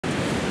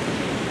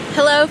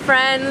Hello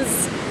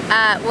friends,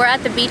 we're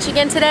at the beach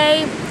again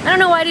today. I don't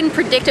know why I didn't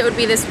predict it would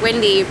be this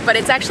windy, but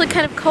it's actually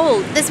kind of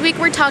cold. This week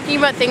we're talking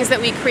about things that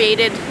we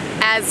created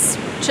as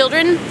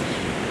children.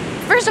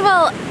 First of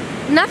all,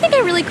 nothing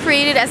I really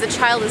created as a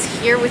child is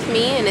here with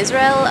me in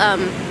Israel.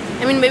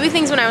 I mean, maybe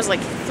things when I was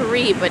like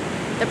 3, but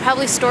they're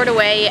probably stored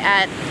away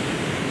at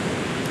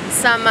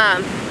some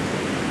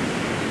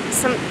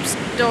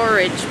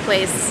storage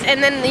place.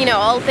 And then, you know,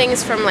 all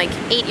things from like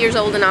 8 years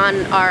old and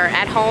on are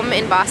at home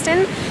in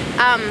Boston.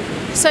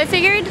 So I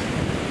figured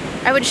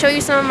I would show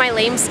you some of my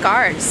lame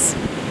scars.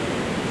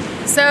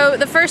 So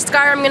the first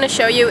scar I'm going to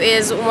show you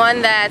is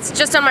one that's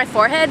just on my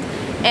forehead,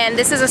 and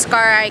this is a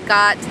scar I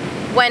got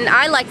when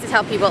I like to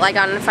tell people I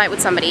got in a fight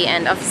with somebody,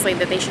 and obviously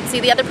that they should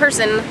see the other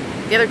person,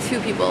 the other 2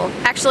 people.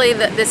 Actually,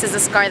 this is a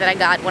scar that I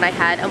got when I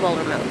had a mole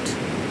removed.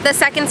 The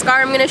second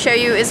scar I'm going to show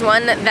you is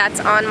one that's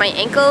on my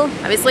ankle.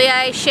 Obviously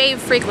I shave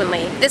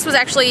frequently. This was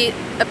actually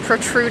a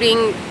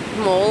protruding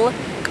mole.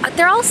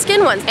 They're all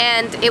skin ones,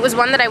 and it was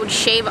one that I would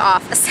shave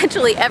off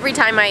essentially every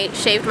time I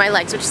shaved my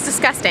legs, which is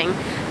disgusting.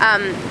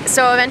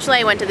 So eventually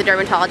I went to the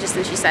dermatologist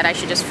and she said I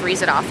should just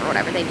freeze it off or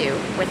whatever they do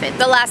with it.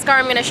 The last scar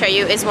I'm going to show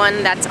you is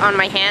one that's on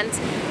my hand,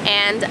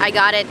 and I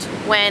got it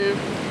when,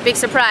 big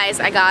surprise,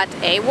 I got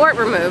a wart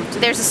removed.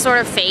 There's a sort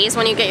of phase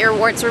when you get your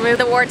warts removed.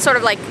 The wart sort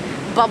of like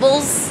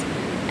bubbles,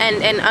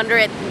 and under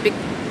it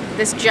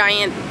this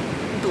giant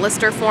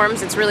blister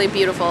forms. It's really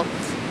beautiful.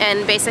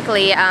 And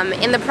basically,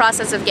 in the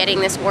process of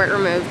getting this wart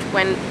removed,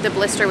 when the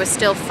blister was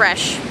still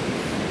fresh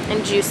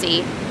and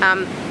juicy,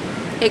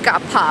 it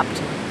got popped,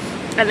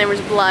 and there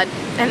was blood,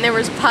 and there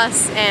was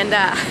pus, and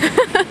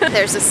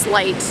there's a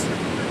slight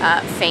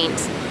faint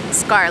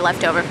scar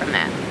left over from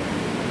that.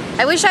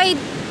 I wish I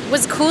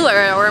was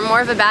cooler or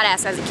more of a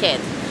badass as a kid.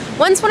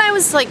 Once when I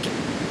was like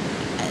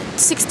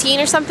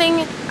 16 or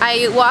something,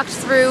 I walked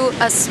through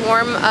a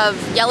swarm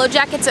of yellow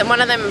jackets, and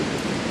one of them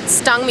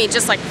stung me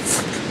just like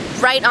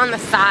right on the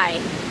thigh.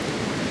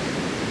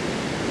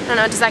 I don't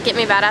know, does that get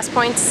me badass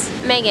points?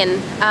 Megan,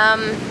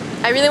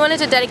 I really wanted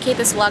to dedicate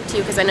this vlog to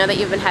you because I know that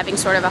you've been having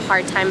sort of a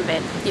hard time of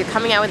it. You're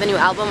coming out with a new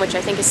album, which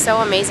I think is so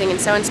amazing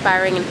and so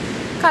inspiring, and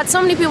God,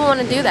 so many people want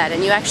to do that,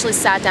 and you actually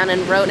sat down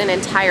and wrote an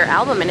entire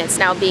album, and it's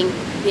now being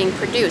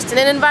produced in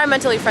an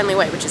environmentally friendly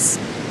way, which is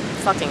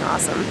fucking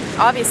awesome.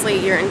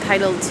 Obviously, you're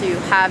entitled to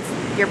have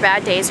your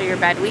bad days or your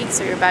bad weeks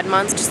or your bad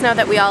months. Just know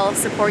that we all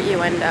support you,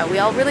 and we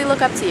all really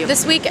look up to you.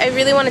 This week, I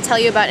really want to tell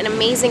you about an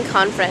amazing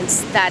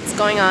conference that's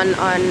going on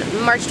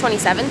March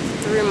 27th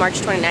through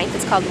March 29th.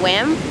 It's called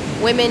WAM,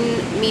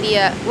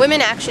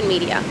 Women Action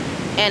Media,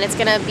 and it's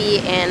gonna be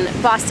in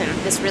Boston.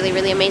 This really,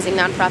 really amazing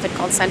nonprofit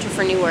called Center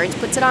for New Words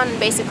puts it on, and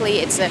basically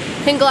it's a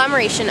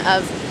conglomeration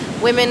of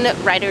women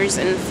writers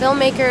and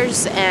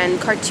filmmakers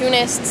and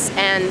cartoonists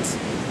and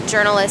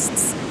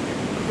journalists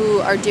who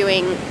are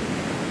doing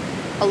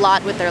a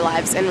lot with their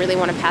lives and really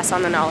want to pass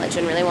on the knowledge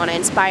and really want to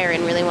inspire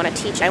and really want to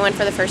teach. I went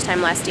for the first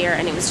time last year,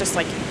 and it was just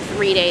like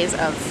 3 days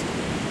of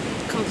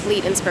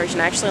complete inspiration.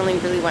 I actually only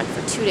really went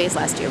for 2 days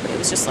last year, but it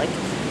was just like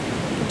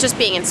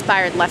being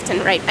inspired left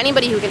and right.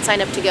 Anybody who can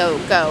sign up to go.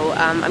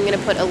 I'm going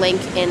to put a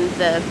link in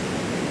the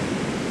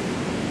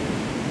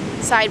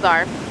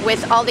sidebar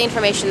with all the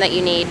information that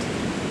you need,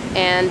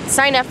 and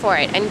sign up for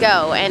it and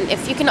go. And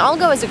if you can all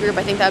go as a group,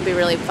 I think that would be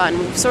really fun.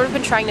 We've sort of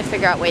been trying to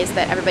figure out ways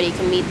that everybody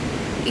can meet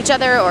each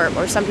other,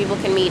 or some people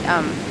can meet,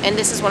 and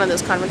this is one of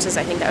those conferences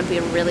I think that would be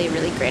a really,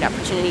 really great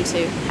opportunity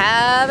to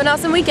have an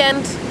awesome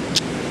weekend.